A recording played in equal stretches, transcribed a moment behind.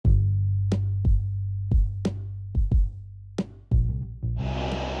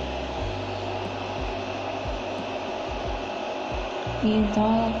E então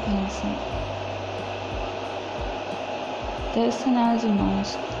ela pensa: 10 cenários de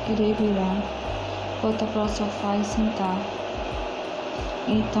mãos, irei virar, voltar para o sofá e sentar.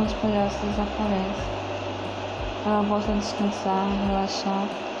 E então os palhaços desaparecem. Ela volta a descansar, relaxar,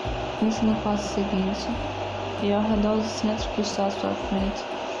 pensa no passo seguinte, e ao redor do centro que está à sua frente,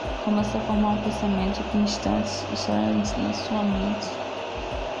 começa a formar um pensamento que em instantes estará na sua mente.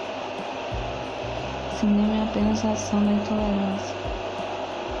 Cinema é apenas a ação da intolerância.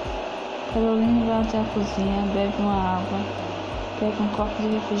 Caroline vai até a cozinha, bebe uma água, pega um copo de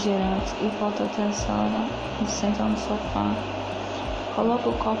refrigerante e volta até a sala e senta no sofá. Coloca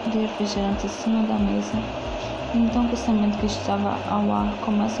o copo de refrigerante em cima da mesa e então o pensamento que estava ao ar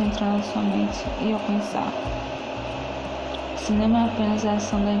começa a entrar na sua mente e ao pensar: cinema é apenas a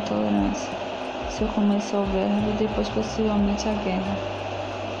ação da intolerância. Seu começo é o verbo e depois possivelmente a guerra.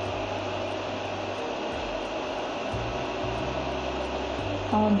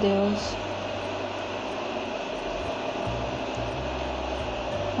 Oh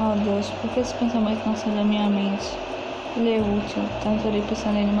Deus, por que esse pensamento não sai da minha mente? Ele é útil, tentarei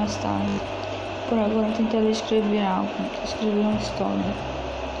pensar nele mais tarde. Por agora tentarei escrever algo, escrever uma história.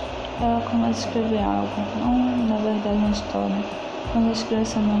 Ela começa a escrever algo, não na verdade uma história, mas ela escreve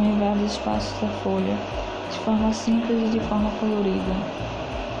seu nome em vários espaços da folha, de forma simples e de forma colorida.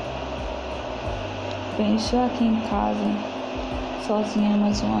 Bem, estou aqui em casa, sozinha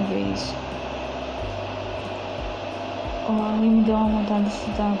mais uma vez. E me deu uma vontade de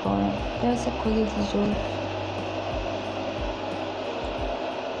estudar agora. Essa coisa dos outros.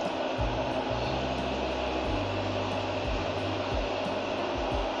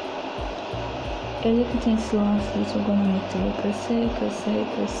 Ele que tem esse lance de trigonometria,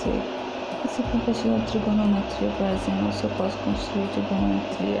 crescer. E se compartilhar trigonometria, por exemplo, se eu posso construir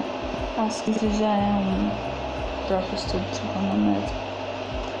trigonometria, acho que isso já é um próprio estudo trigonométrico.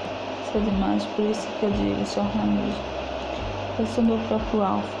 Isso é demais, por isso que eu digo, sou organismo. Eu sou meu próprio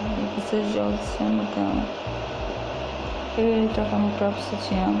alfa, e você joga sua gama. Eu irei trocar meu próprio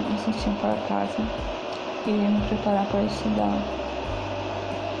sutiã para casa, e irei me preparar para estudar.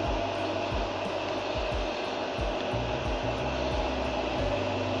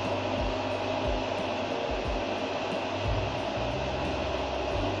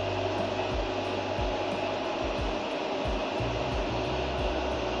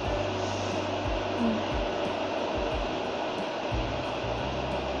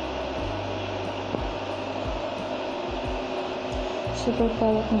 Se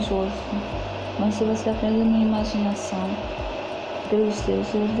prepara com Joseph, mas se você aprende na imaginação, pelos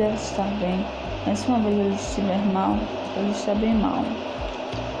deuses, ele deve estar bem, mas se uma vez ele estiver mal, ele está bem mal.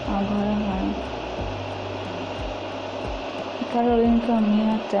 Agora vai. E Caroline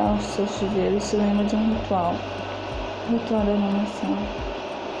caminha até o seu chuveiro e se lembra de um ritual. O ritual da nomeação.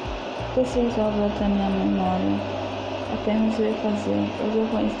 Preciso voltar até minha memória. Apenas irei fazer, eu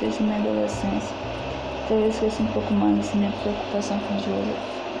já conheço desde minha adolescência. Talvez esqueça um pouco mais de minha preocupação com Joseph.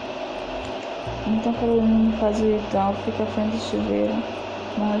 Então Caroline faz o ritual, fica à frente do chuveiro,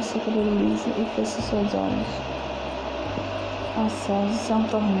 molha seu cabelo liso e fecha seus olhos. Sós, isso é um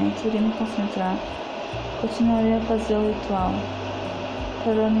tormento, irei me concentrar. Continuarei a fazer o ritual.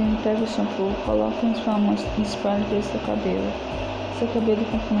 Caroline pega o shampoo, coloca em sua mão e espalha pelo seu cabelo de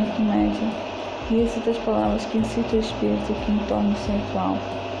comprimento médio, e recita as palavras que incitam o espírito que entorna o seu ritual.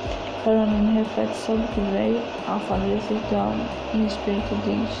 Caroline reflete sobre o que veio ao fazer esse ritual e o espírito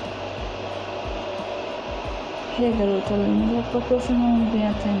diz: Ei, garota linda, por que você não vem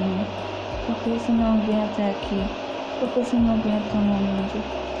até mim? Por que você não vem até aqui? Por que você não vem até o meu mundo?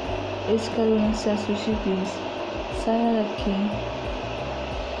 Esse Caroline se assusta e diz: saia daqui.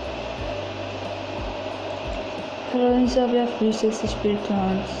 Caroline já havia visto esse espírito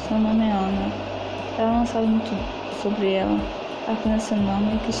antes. Seu nome é Ana. Ela não sabe muito sobre ela, apenas seu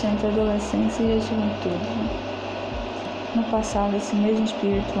nome que está entre a adolescência e a juventude. No passado, esse mesmo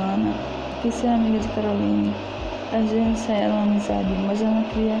espírito, Ana, quis ser amiga de Caroline. Ajudaram-se a ela uma amizade, mas ela não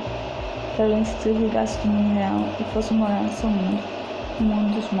queria que Caroline se desligasse do mundo real e fosse morar no seu mundo, no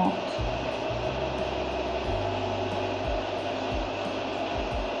mundo dos mortos.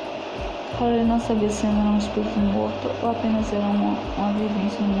 Caroline não sabia se ela era um espírito morto ou apenas era uma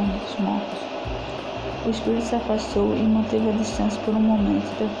vivência no mundo dos mortos. O espírito se afastou e manteve a distância por um momento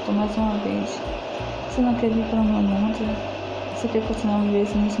e perguntou mais uma vez: você não quer vir para o meu mundo? Você quer continuar a viver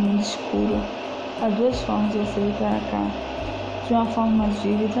nesse mundo escuro? Há duas formas de você vir para cá. De uma forma mais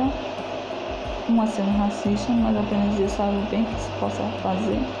vívida, uma sendo racista, mas apenas Deus sabe o bem que se possa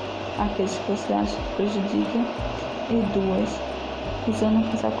fazer àqueles que você acha que prejudica. E duas, usando um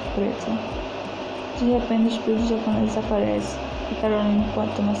casaco preto. De repente o espírito japonês aparece e Carolina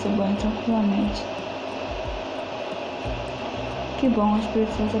pode tomar seu banho tranquilamente. Que bom, o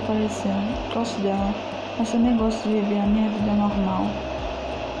Espírito Santo apareceu. Gosto dela, mas também gosto de viver a minha vida normal.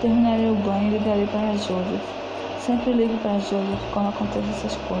 Terminarei o banho e ligarei para Joseph. Sempre ligo para Joseph quando acontecem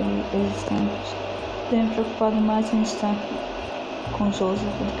essas coisas existentes. Tenho me preocupado mais em estar com Joseph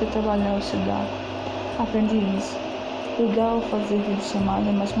do que trabalhar ou estudar. Aprendi isso. Ligar ou fazer videochamada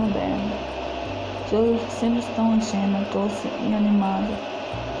é mais moderno. Joseph sempre está tão ingênuo, doce e animado.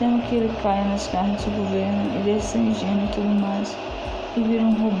 Temo que ele caia nas garras do governo e deixe ser ingênuo e tudo mais, e vira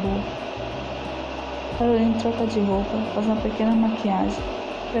um robô. Caroline troca de roupa, faz uma pequena maquiagem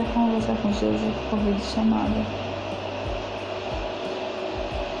para conversar com Joseph por videochamada.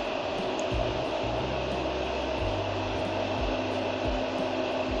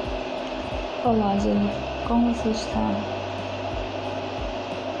 Olá, Joseph, como você está?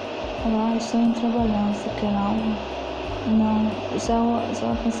 Olá, estou indo trabalhar, você quer algo? Não,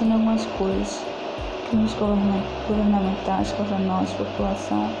 estava pensando em algumas coisas que nos governamentais contra nós,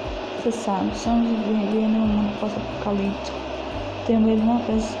 população. Você sabe, estamos vivendo em um mundo pós-apocalíptico. Tenho medo não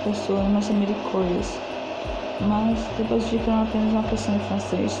apenas das pessoas, mas também de coisas. Mas depois vi que não é apenas uma questão de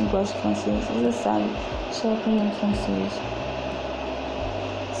francês, linguagem francesa. Você sabe, estou aprendendo francês.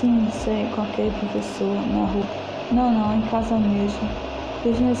 Sim, sei, com aquele professor na rua. Não, em casa mesmo.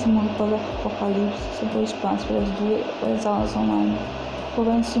 Vejo nesse mundo pós-apocalipse, sobre o espaço para as aulas online. O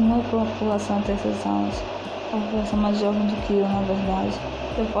governo estimula a população a ter essas aulas. A população mais jovem do que eu, na verdade.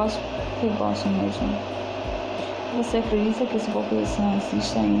 Eu faço porque gosto mesmo. Você acredita que essa população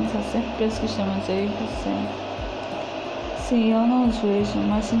existe ainda? Sempre penso que estamos eu e você. Sim, eu não os vejo,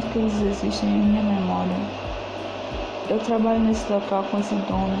 mas sinto que eles existem em minha memória. Eu trabalho nesse local com esse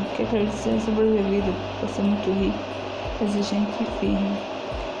dono, que acredita ser sobrevivido por ser muito rico, exigente e firme.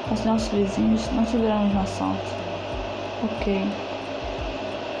 Mas nossos vizinhos não tiveram a mesma sorte. Ok.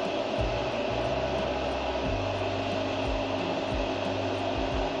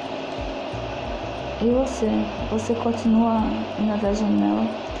 E você? Você continua indo da janela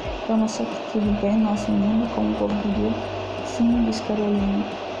para mostrar que tudo bem no nosso mundo, como o povo pediu? Sim, disse Carolina.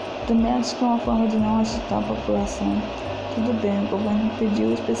 Também acho que é uma forma de não agitar a população. Tudo bem, o governo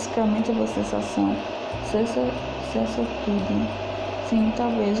pediu especificamente a vossa ação. Cessa tudo. Sim,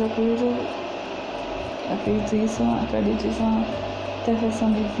 talvez, acredito isso é uma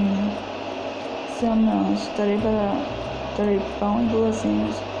intervenção divina. Seu meu anjo, darei pão e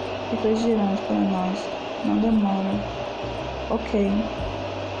guloseimas refrigerantes para nós. Não demora. Ok.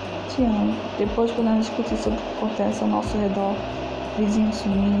 Te amo. Depois podemos discutir sobre o que acontece ao nosso redor. Vizinhos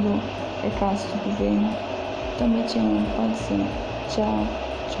sumindo, recados do governo. Também te amo, pode ser. Tchau,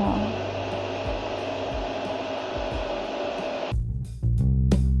 tchau.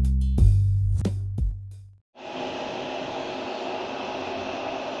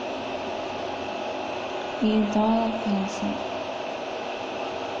 E então ela pensa,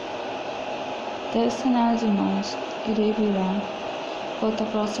 deve ser nada demais, irei virar, voltar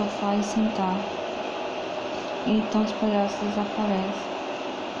para o sofá e sentar. E então os palhaços desaparecem.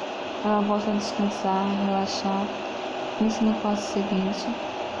 Ela volta a descansar, relaxar, pensa no passo seguinte,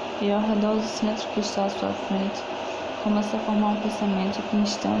 e ao redor do centro que está à sua frente, começa a formar um pensamento que em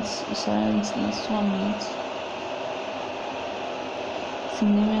instantes estará na sua mente.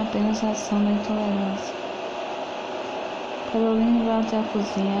 Cinema é apenas a ação da intolerância. Caroline vai até a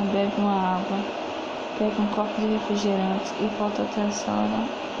cozinha, bebe uma água, pega um copo de refrigerante e volta até a sala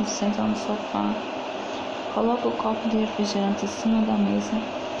e senta no sofá. Coloca o copo de refrigerante em cima da mesa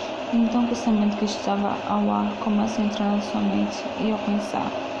e então o pensamento que estava ao ar começa a entrar na sua mente e ao pensar.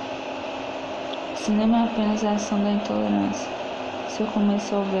 Cinema é apenas a ação da intolerância. Seu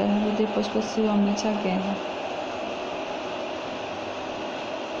começo é o verbo e depois possivelmente a guerra.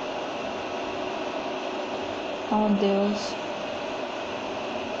 Oh Deus.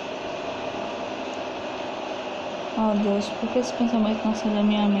 Oh Deus, por que esse pensamento não sai da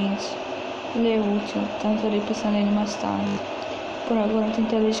minha mente? Ele é útil, tentarei pensar nele mais tarde. Por agora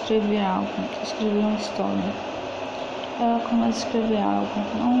tentarei escrever algo, escrever uma história. Ela começa a escrever algo,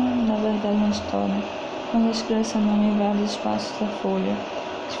 não na verdade uma história, mas ela escreve seu nome em vários espaços da folha,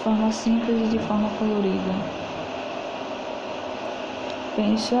 de forma simples e de forma colorida.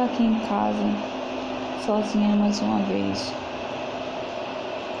 Bem, estou aqui em casa, sozinha mais uma vez.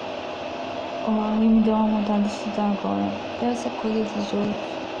 Oh, e me deu uma vontade de estudar agora. Essa coisa de jogo.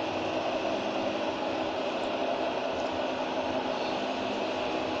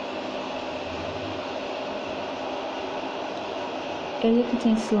 Ele que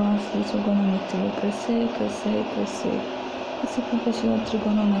tem esse lance de trigonometria, crescer. E se compartilhar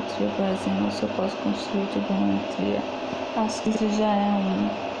trigonometria, por exemplo, se eu posso construir trigonometria Acho que isso já é um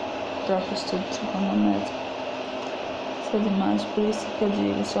próprio estudo psicoanalítico. Isso é demais, por isso que eu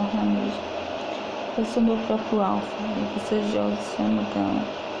digo, sou mesmo. Eu sou meu próprio alfa, e você é José, se ama dela.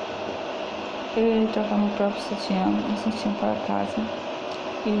 Eu irei trocar meu próprio sutiã para casa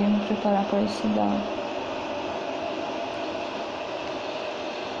e irei me preparar para estudar.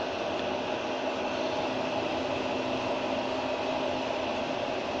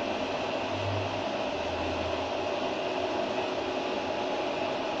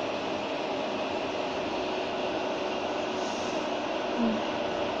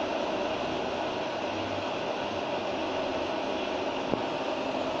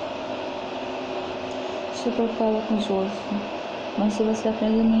 Estou preparada com José, mas se você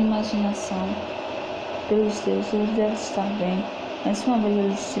apenas minha imaginação, pelos deuses, ele deve estar bem, mas se uma vez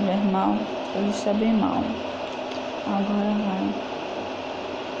ele estiver mal, ele está bem mal. Agora vai.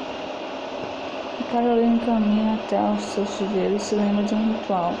 E Carolina caminha até o seu chuveiro e se lembra de um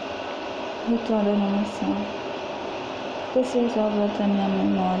ritual. O ritual da nomeação. Esse ritual veio até minha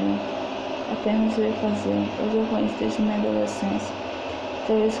memória. Apenas eu ia fazer. Eu já conheço desde minha adolescência.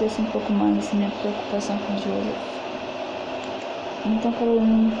 Talvez esqueça um pouco mais de minha preocupação com Joseph. Então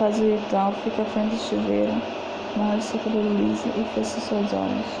Carolina faz o ritual, fica à frente do chuveiro, molha seu cabelo liso e fecha seus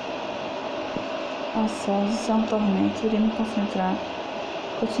olhos. Ah, céus, isso é um tormento, irei me concentrar.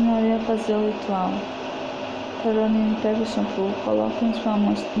 Continuarei a fazer o ritual. Carolina pega o shampoo, coloca em sua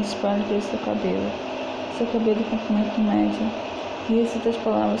mão e espalha pelo seu cabelo de comprimento médio, e recita as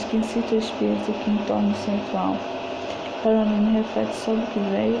palavras que incitam o espírito que entorna o seu ritual. Carolina reflete sobre o que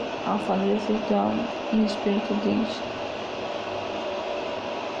veio ao fazer esse ritual, e o espírito diz: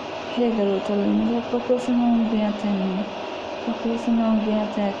 Ei, garota linda, por que você não vem até mim? Por que você não vem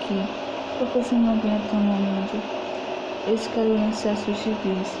até aqui? Por que você não vem até o meu mundo? Esse Carolina se assusta e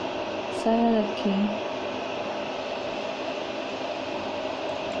diz: Saia daqui.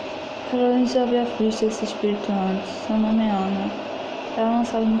 Carolina já havia visto esse espírito antes. Seu nome é Ana. Ela não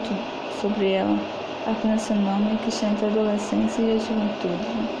sabe muito sobre ela, apenas seu nome que está entre a adolescência e a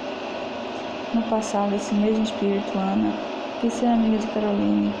juventude. No passado, esse mesmo espírito, Ana, quis ser amiga de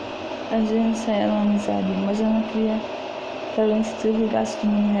Carolina. Às vezes era uma amizade, mas ela não queria que Carolina se desligasse do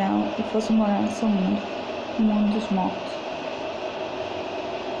mundo real e fosse morar no seu mundo, no mundo dos mortos.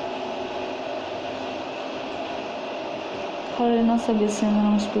 Carolina não sabia se ainda era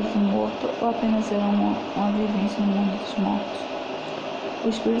um espírito morto ou apenas era uma vivência no mundo dos mortos. O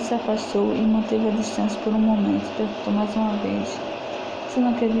espírito se afastou e manteve a distância por um momento, perguntou mais uma vez: Você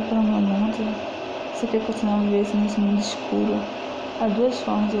não quer vir para o meu mundo? Você quer continuar a viver nesse mundo escuro? Há duas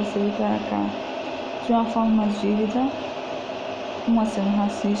formas de você vir para cá. De uma forma mais vívida, uma sendo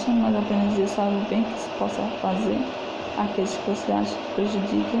racista, mas apenas Deus sabe o bem que se possa fazer àqueles que você acha que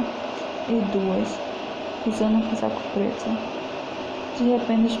prejudicam. E duas, usando um casaco preto. De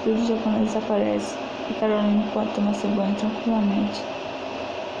repente o espírito japonês aparece e Carolina pode tomar seu banho tranquilamente.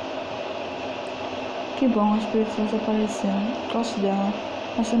 Que bom, o espírito desapareceu. Gosto dela,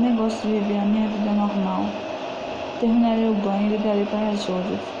 mas também gosto de viver a minha vida normal. Terminarei o banho e ligarei para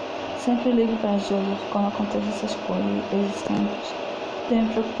Joseph. Sempre ligo para Joseph quando acontecem essas coisas existentes. Tenho me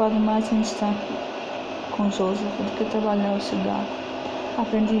preocupado mais em estar com Joseph do que trabalhar ou estudar.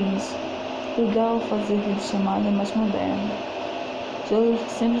 Aprendi isso. Ligar ou fazer videochamada é mais moderno. Joseph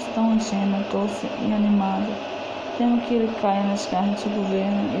sempre está tão ingênuo, doce e animado. Temo que ele caia nas garras do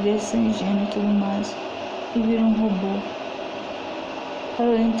governo e deixe ser ingênuo e tudo mais, e vira um robô.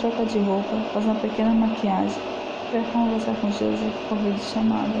 Carolina troca de roupa, faz uma pequena maquiagem para conversar com Joseph por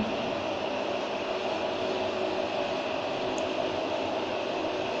videochamada.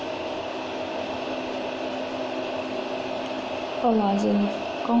 Olá, Joseph,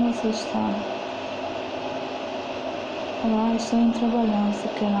 como você está? Olá, estou indo trabalhar, você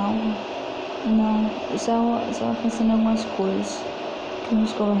quer algo? Não, estava pensando em algumas coisas.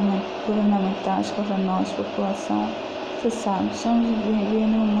 Crimes governamentais contra nós, população. Você sabe, estamos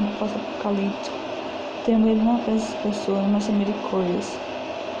vivendo em um mundo pós-apocalíptico. Tenho medo não apenas de pessoas, mas também de coisas.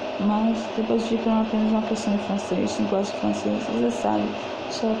 Mas depois vi que não é apenas uma questão de francês, linguagem francesa. Você sabe,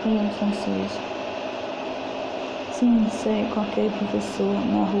 estou aprendendo francês. Sim, sei, com aquele professor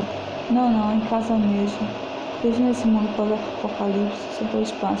na rua. Não, em casa mesmo. Vejo nesse mundo pós-apocalipse, sobre o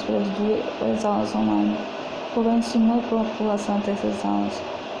espaço para as aulas online. O governo estimula a população a ter essas aulas.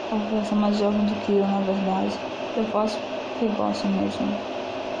 A população mais jovem do que eu, na verdade. Eu faço porque gosto mesmo.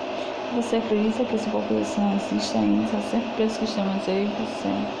 Você acredita que essa população existe ainda? Sempre penso que estamos eu e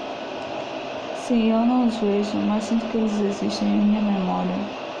você. Sim, eu não os vejo, mas sinto que eles existem em minha memória.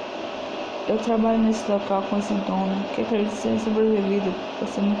 Eu trabalho nesse local com esse dono, que acredita ser sobrevivido por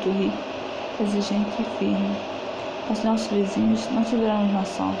ser muito rico, exigente e firme. Os nossos vizinhos não tiveram a mesma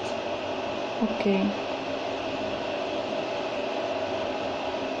sorte. Ok.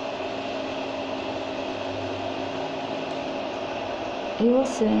 E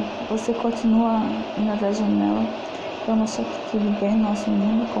você? Você continua indo até a janela para mostrar que tudo bem no nosso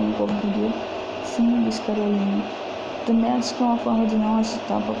mundo, como o povo pediu? Sim, disse Carolina. Também acho que é uma forma de não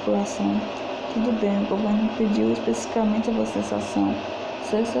agitar a população. Tudo bem, o governo pediu especificamente a vossa sensação.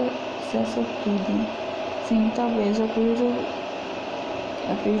 Cessa tudo. Sim, talvez, eu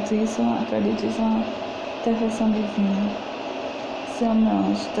acredito isso é uma intervenção divina. Seu meu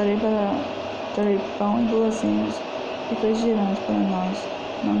anjo, darei pão e guloseimas refrigerantes para nós.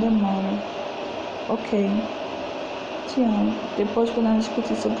 Não demora. Ok. Te amo. Depois podemos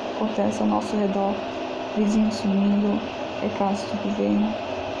discutir sobre o que acontece ao nosso redor. Vizinhos sumindo, recados do governo.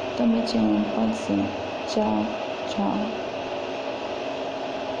 Também te amo, pode ser. Tchau, tchau.